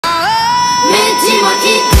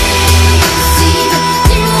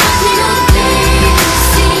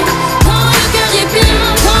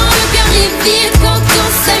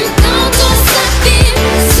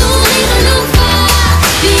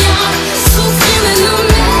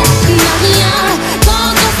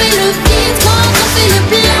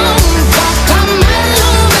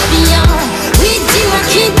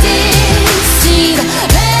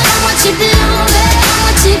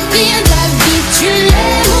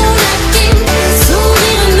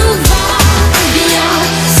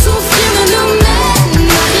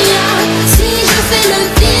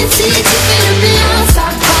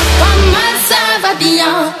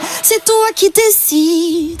qui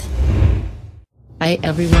décide. Hi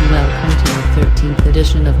everyone, welcome to the 13th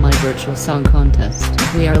edition of my virtual song contest.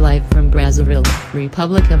 We are live from Brazzaville,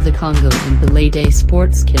 Republic of the Congo in Belay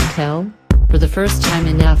Sports Quintel. For the first time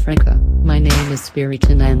in Africa, my name is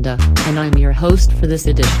Spiritananda, and I'm your host for this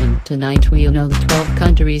edition. Tonight we'll know the 12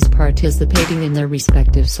 countries participating in their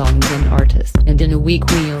respective songs and artists. And in a week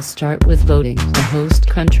we'll start with voting. The host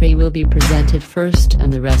country will be presented first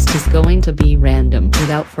and the rest is going to be random.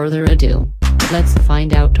 Without further ado, let's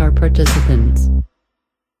find out our participants.